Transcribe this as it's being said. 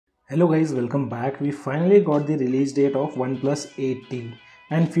Hello guys, welcome back. We finally got the release date of OnePlus 8T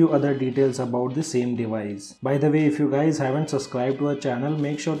and few other details about the same device. By the way, if you guys haven't subscribed to our channel,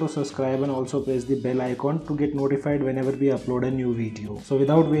 make sure to subscribe and also press the bell icon to get notified whenever we upload a new video. So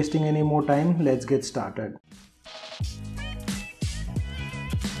without wasting any more time, let's get started.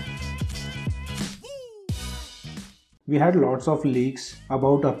 We had lots of leaks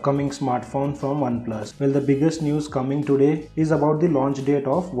about upcoming smartphone from OnePlus. Well, the biggest news coming today is about the launch date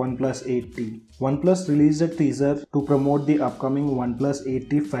of OnePlus 8T. OnePlus released a teaser to promote the upcoming OnePlus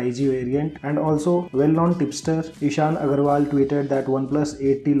 8T 5G variant, and also well-known tipster Ishan Agarwal tweeted that OnePlus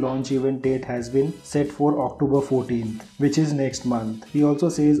 8T launch event date has been set for October 14th, which is next month. He also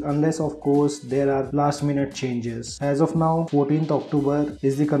says unless of course there are last-minute changes. As of now, 14th October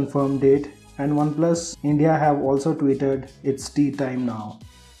is the confirmed date. And OnePlus India have also tweeted it's tea time now.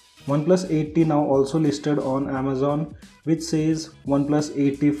 OnePlus 8T now also listed on Amazon, which says OnePlus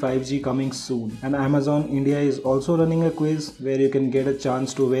 8T 5G coming soon. And Amazon India is also running a quiz where you can get a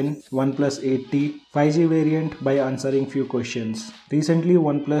chance to win OnePlus 8T 5G variant by answering few questions. Recently,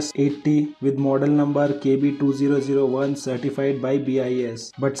 OnePlus 8T with model number KB2001 certified by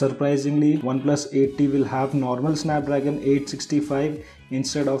BIS. But surprisingly, OnePlus 8T will have normal Snapdragon 865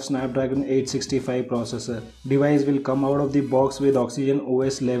 instead of Snapdragon 865 processor. Device will come out of the box with Oxygen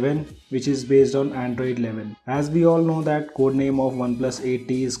OS 11, which is based on Android 11. As we all know that codename of OnePlus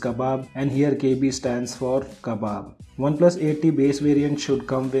 8T is Kebab, and here KB stands for Kebab. OnePlus 8T base variant should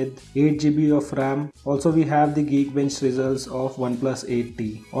come with 8GB of RAM. Also we have the Geekbench results of OnePlus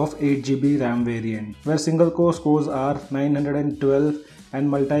 8T of 8GB RAM variant, where single core scores are 912 and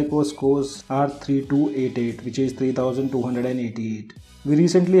multi-core scores are 3288, which is 3288. We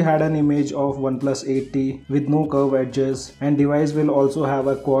recently had an image of OnePlus 8T with no curved edges, and device will also have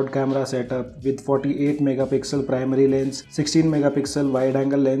a quad camera setup with 48 megapixel primary lens, 16 megapixel wide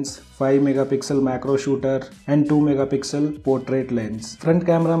angle lens, 5 megapixel macro shooter and 2 megapixel portrait lens. Front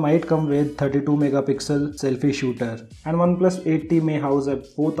camera might come with 32 megapixel selfie shooter, and OnePlus 8T may house a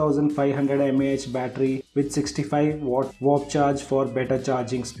 4500 mAh battery with 65 watt warp charge for better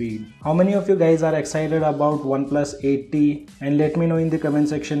charging speed. How many of you guys are excited about OnePlus 8T? And let me know in the comment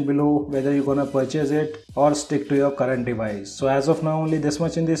section below whether you're gonna purchase it or stick to your current device. So as of now, only this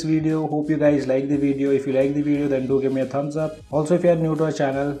much in this video. Hope you guys like the video. If you like the video, then do give me a thumbs up. Also, if you are new to our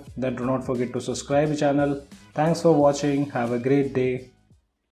channel, then do not forget to subscribe the channel. Thanks for watching. Have a great day.